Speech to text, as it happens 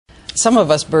Some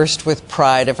of us burst with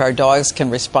pride if our dogs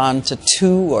can respond to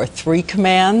 2 or 3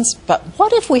 commands, but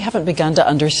what if we haven't begun to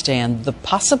understand the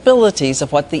possibilities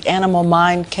of what the animal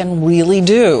mind can really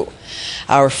do?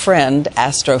 Our friend,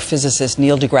 astrophysicist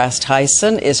Neil Degrasse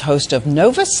Tyson, is host of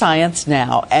Nova Science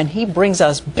Now, and he brings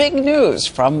us big news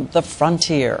from the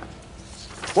frontier.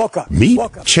 Meet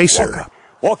Chaser,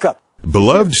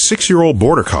 beloved 6-year-old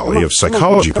border collie of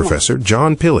psychology professor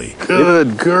John Pilley.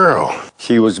 Good girl.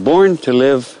 She was born to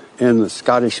live in the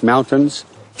Scottish mountains.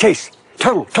 Chase,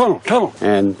 tunnel.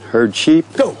 And herd sheep.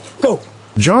 Go.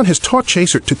 John has taught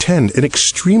Chaser to tend an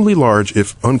extremely large,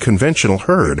 if unconventional,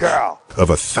 herd of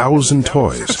 1,000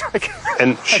 toys.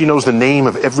 And she knows the name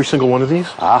of every single one of these?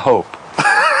 I hope.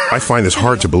 I find this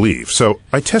hard to believe, so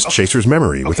I test Chaser's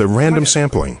memory with a random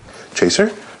sampling. Chaser,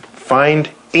 find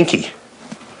Inky.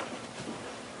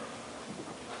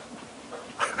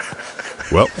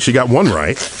 Well, she got 1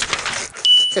 right.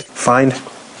 Find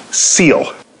Seal.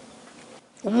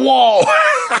 Whoa!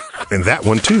 And that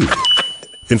one, too.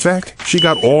 In fact, she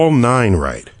got all 9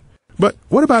 right. But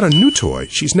what about a new toy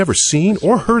she's never seen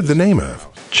or heard the name of?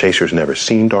 Chaser's never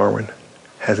seen Darwin,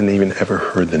 hasn't even ever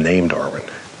heard the name Darwin.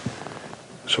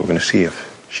 So we're going to see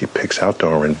if she picks out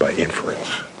Darwin by inference.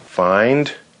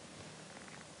 Find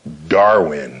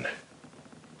Darwin.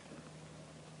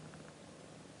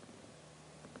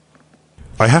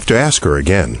 I have to ask her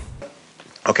again.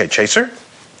 Okay, Chaser.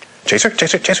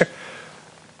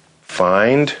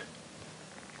 Find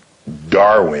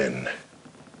Darwin.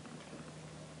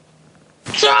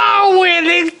 Darwin!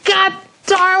 It got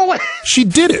Darwin! She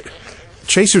did it!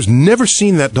 Chaser's never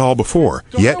seen that doll before,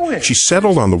 yet she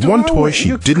settled on the one toy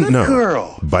she didn't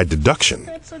know. By deduction.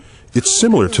 It's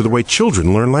similar to the way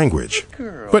children learn language.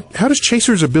 But how does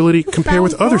Chaser's ability compare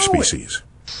with other species?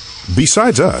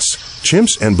 Besides us,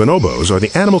 chimps and bonobos are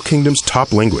the animal kingdom's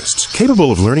top linguists,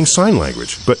 capable of learning sign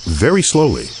language, but very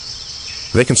slowly.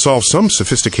 They can solve some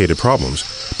sophisticated problems,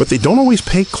 but they don't always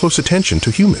pay close attention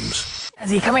to humans.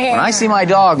 Come here. When I see my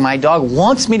dog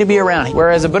wants me to be around.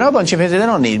 Whereas a bonobo and chimpanzee, they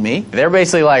don't need me. They're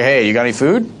basically like, hey, you got any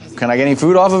food? Can I get any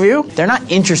food off of you? They're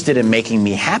not interested in making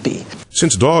me happy.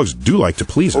 Since dogs do like to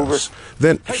please us,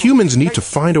 then humans need to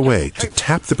find a way to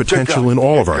tap the potential in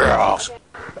all of our dogs.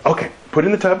 Okay, put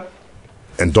in the tub.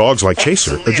 And dogs like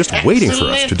Chaser are just waiting for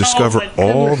us to discover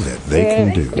all that they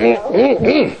can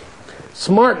do.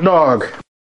 Smart dog.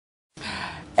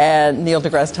 And Neil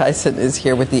Degrasse Tyson is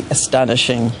here with the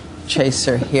astonishing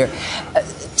Chaser here.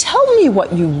 Tell me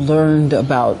what you learned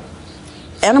about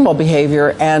animal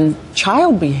behavior and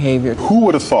child behavior. Who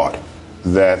would have thought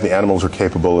that the animals are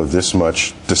capable of this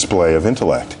much display of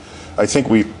intellect? I think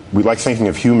we like thinking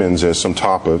of humans as some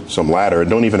top of some ladder and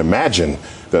don't even imagine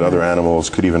that other animals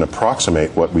could even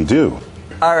approximate what we do.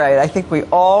 All right, I think we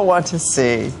all want to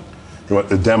see. You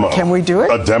want a demo? Can we do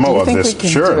it? A demo of this?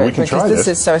 Sure, we can try this.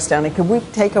 This is so astounding. Could we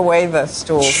take away the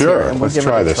stools Sure, here and we'll let's give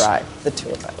try it a this. try? The 2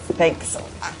 of us. Thanks so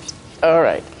much. All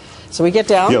right. So we get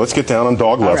down? Yeah, let's get down on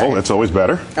dog level. Right. That's always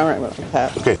better. All right, well,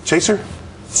 Pat. Okay, Chaser,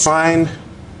 find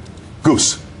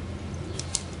Goose.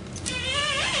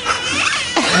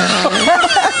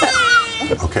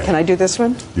 Okay. Can I do this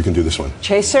one? You can do this one.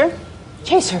 Chaser,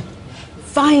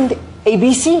 find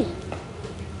ABC.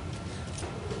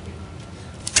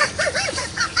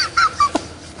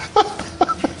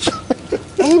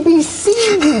 ABC,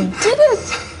 you did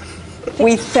it!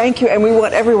 We thank you, and we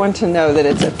want everyone to know that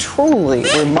it's a truly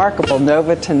remarkable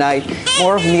Nova tonight.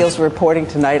 More of Neil's reporting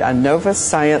tonight on Nova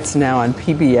Science Now on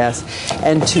PBS.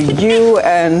 And to you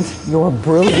and your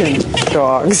brilliant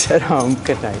dogs at home,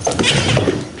 good night.